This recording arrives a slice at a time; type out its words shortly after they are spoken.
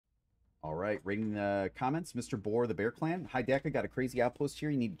All right, rating the comments. Mr. Boar, the Bear Clan. Hi, Deck. I got a crazy outpost here.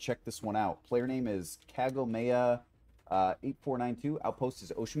 You need to check this one out. Player name is kagomeya8492. Outpost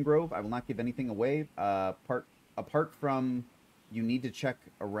is Ocean Grove. I will not give anything away. Apart from, you need to check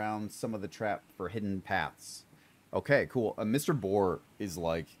around some of the trap for hidden paths. Okay, cool. Mr. Boar is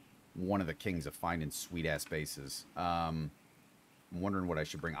like one of the kings of finding sweet ass bases. I'm wondering what I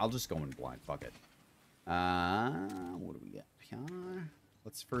should bring. I'll just go in blind. Fuck it. What do we got here?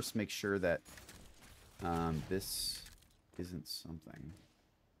 Let's first make sure that this isn't something.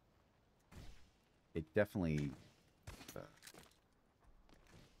 Uh, it definitely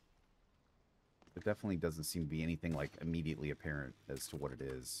doesn't seem to be anything like immediately apparent as to what it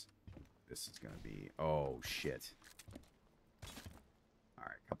is. This is gonna be, oh shit. All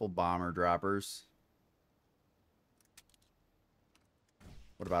right, couple bomber droppers.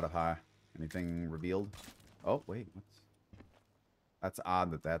 What about up high? Anything revealed? Oh wait, what's? That's odd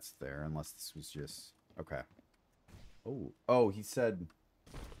that that's there, unless this was just... Okay. Oh, he said...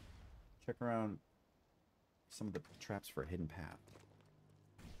 Check around some of the traps for a hidden path.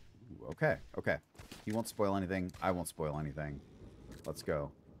 Ooh, okay. He won't spoil anything. I won't spoil anything. Let's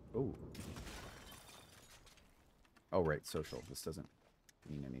go. Ooh. Oh, right, social. This doesn't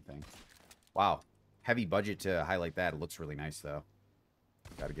mean anything. Wow. Heavy budget to highlight that. It looks really nice, though.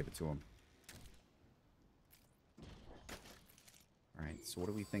 Gotta give it to him. Alright, so what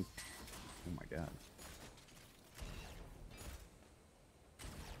do we think? Oh my god.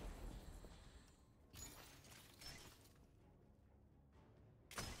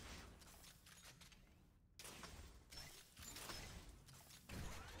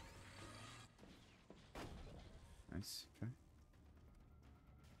 Nice, okay.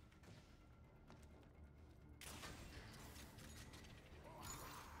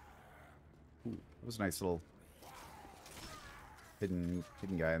 Ooh, that was a nice little hidden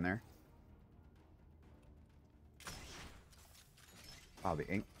guy in there. Wow, the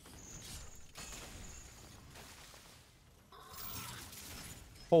ink.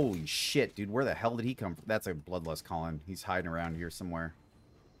 Holy shit, dude. Where the hell did he come from? That's a Bloodlust Colin. He's hiding around here somewhere.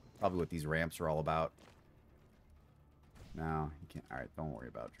 Probably what these ramps are all about. No, he can't. Alright, don't worry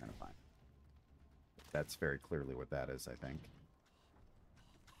about trying to find. That's very clearly what that is, I think.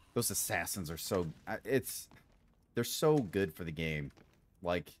 Those assassins are so... They're so good for the game.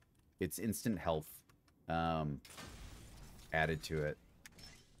 Like, it's instant health added to it.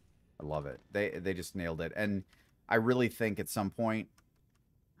 I love it. They just nailed it. And I really think at some point,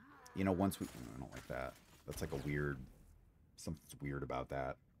 you know, once we... I don't like that. That's like a weird... Something's weird about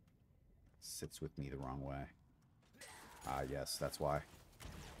that. Sits with me the wrong way. Ah, yes, that's why.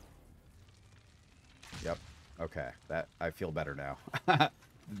 Yep. Okay. That... I feel better now.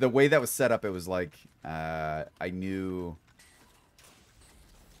 The way that was set up, it was like... I knew...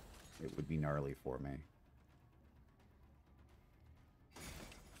 it would be gnarly for me.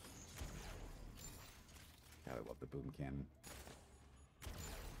 God, I love the boom cannon.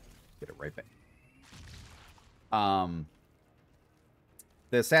 Get it right back.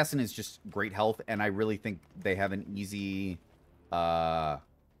 The assassin is just great health, and I really think they have an easy Hail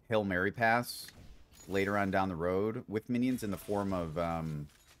Mary pass later on down the road with minions in the form of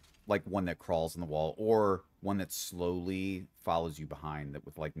like one that crawls in the wall or one that slowly follows you behind that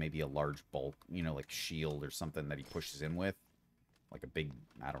with like maybe a large bulk, you know, like shield or something that he pushes in with. Like a big,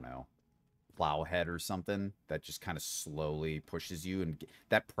 I don't know, plow head or something that just kind of slowly pushes you, and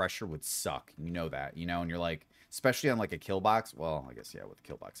that pressure would suck. You know that, you know, and you're like, especially on like a kill box. Well, I guess, yeah, with a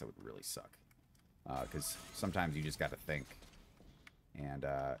kill box, that would really suck. Because sometimes you just got to think. And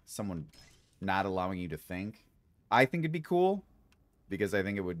someone not allowing you to think, I think it'd be cool because I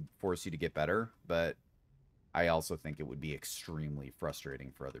think it would force you to get better. But I also think it would be extremely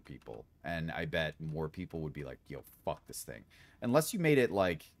frustrating for other people. And I bet more people would be like, yo, fuck this thing. Unless you made it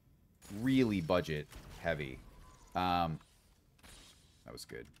like really budget heavy. That was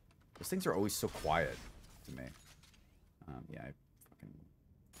good. Those things are always so quiet to me. Yeah,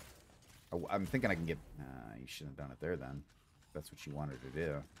 I'm thinking I can get... you shouldn't have done it there then. If that's what you wanted to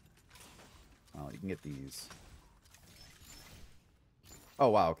do. Well, you can get these. Oh,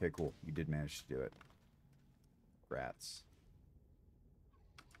 wow. Okay, cool. You did manage to do it. Rats.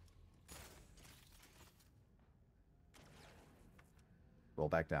 Roll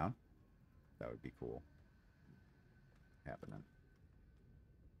back down. That would be cool. Happening.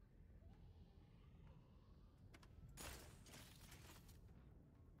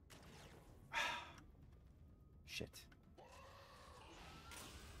 Shit.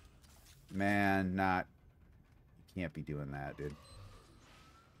 Man, not... You can't be doing that, dude.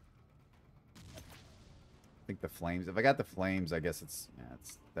 I think the flames. If I got the flames, I guess it's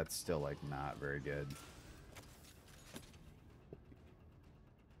that's still like not very good.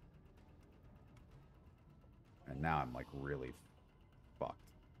 And now I'm like really fucked.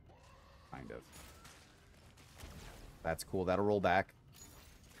 Kind of. That's cool. That'll roll back.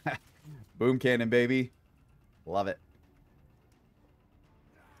 Boom cannon, baby. Love it.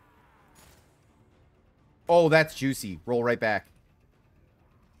 Oh, that's juicy. Roll right back.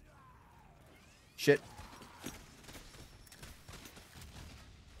 Shit.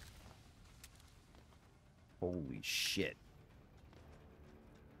 Holy shit.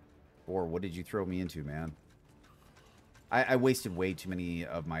 Or what did you throw me into, man? I wasted way too many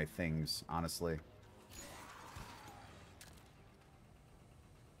of my things, honestly.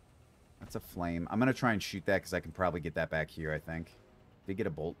 That's a flame. I'm going to try and shoot that because I can probably get that back here, I think. Did get a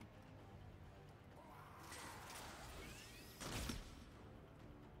bolt.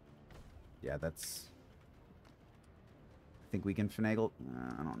 Yeah, that's... I think we can finagle...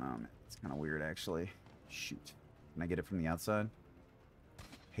 I don't know. It's kind of weird, actually. Shoot. Can I get it from the outside?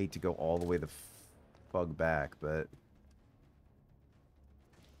 Hate to go all the way the fug back, but...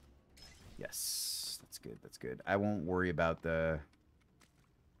 Yes. That's good. That's good. I won't worry about the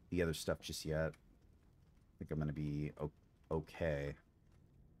other stuff just yet. I think I'm going to be okay.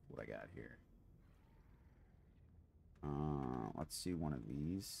 What I got here. Let's see one of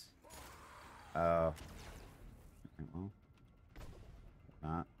these. Well,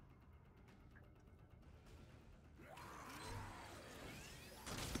 not.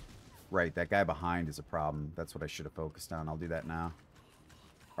 Right, that guy behind is a problem. That's what I should have focused on. I'll do that now.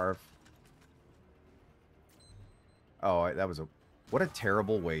 Arf. Oh, that was a... What a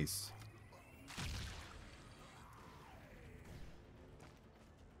terrible waste.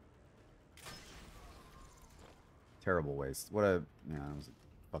 Terrible waste. What a... Yeah, that was a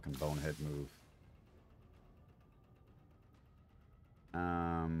fucking bonehead move.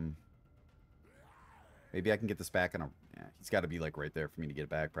 Maybe I can get this back on a... Yeah, he's got to be, like, right there for me to get it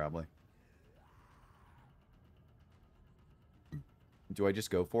back, probably. Do I just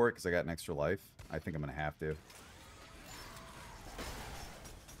go for it because I got an extra life? I think I'm going to have to.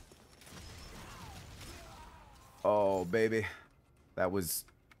 Oh, baby. That was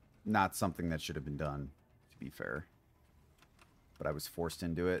not something that should have been done, to be fair. But I was forced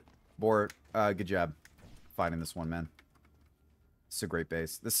into it. Bor, good job finding this one, man. It's a great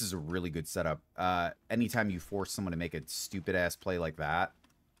base. This is a really good setup. Anytime you force someone to make a stupid-ass play like that,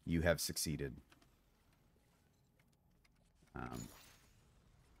 you have succeeded.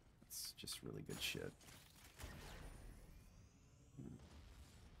 It's just really good shit.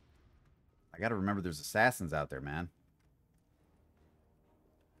 I gotta remember there's assassins out there, man.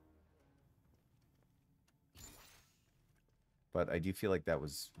 But I do feel like that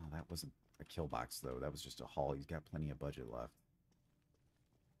was... Oh, that wasn't a kill box, though. That was just a haul. He's got plenty of budget left.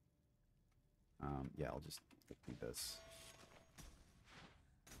 Yeah, I'll just do this.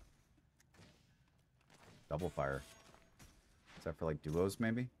 Double fire. Is that for, like, duos,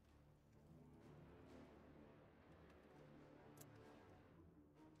 maybe?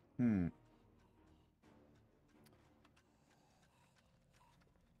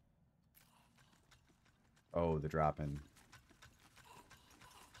 Oh, the drop-in.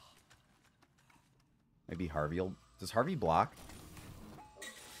 Maybe Harvey will... Does Harvey block?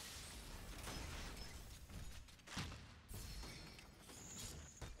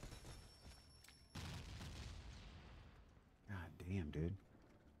 God damn, dude.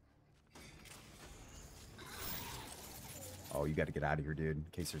 Oh, you got to get out of here, dude, in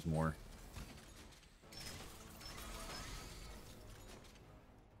case there's more.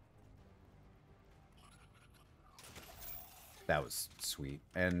 That was sweet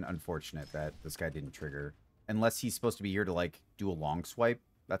and unfortunate that this guy didn't trigger. Unless he's supposed to be here to, like, do a long swipe.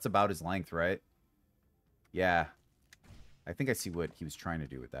 That's about his length, right? Yeah. I think I see what he was trying to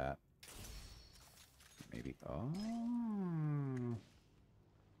do with that. Maybe. Oh.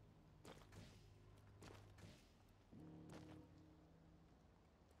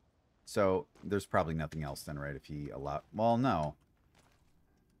 So, there's probably nothing else then, right? If he allowed... Well, no.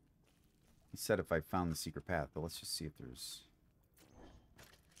 He said if I found the secret path, but let's just see if there's...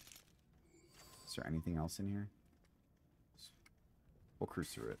 Is there anything else in here? We'll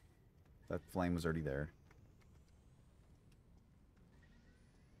cruise through it. That flame was already there.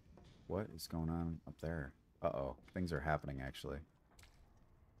 What is going on up there? Uh-oh. Things are happening, actually.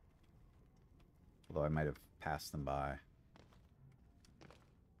 Although I might have passed them by.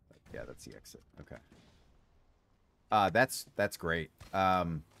 But yeah, that's the exit. Okay. That's great.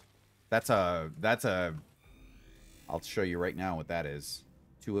 That's a... I'll show you right now what that is.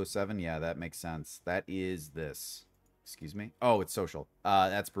 207. Yeah, that makes sense. That is this. Excuse me. Oh, it's social.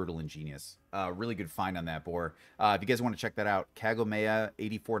 That's brutal ingenious. Really good find on that boar. If you guys want to check that out,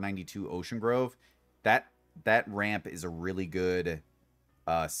 kagomeya8492 Ocean Grove. That ramp is a really good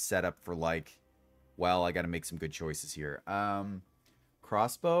setup for like. Well, I got to make some good choices here.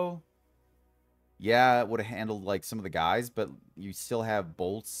 Crossbow. Yeah, it would have handled like some of the guys, but you still have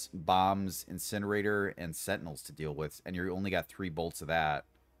bolts, bombs, incinerator, and sentinels to deal with, and you only got 3 bolts of that.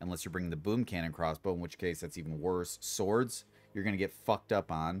 Unless you're bringing the boom cannon crossbow, in which case that's even worse. Swords, you're going to get fucked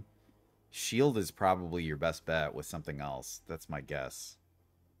up on. Shield is probably your best bet with something else. That's my guess.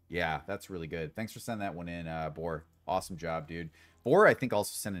 Yeah, that's really good. Thanks for sending that one in, Boar. Awesome job, dude. Boar, I think,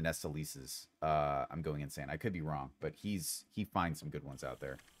 also sent an Estelises. I'm going insane. I could be wrong, but he finds some good ones out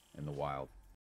there in the wild.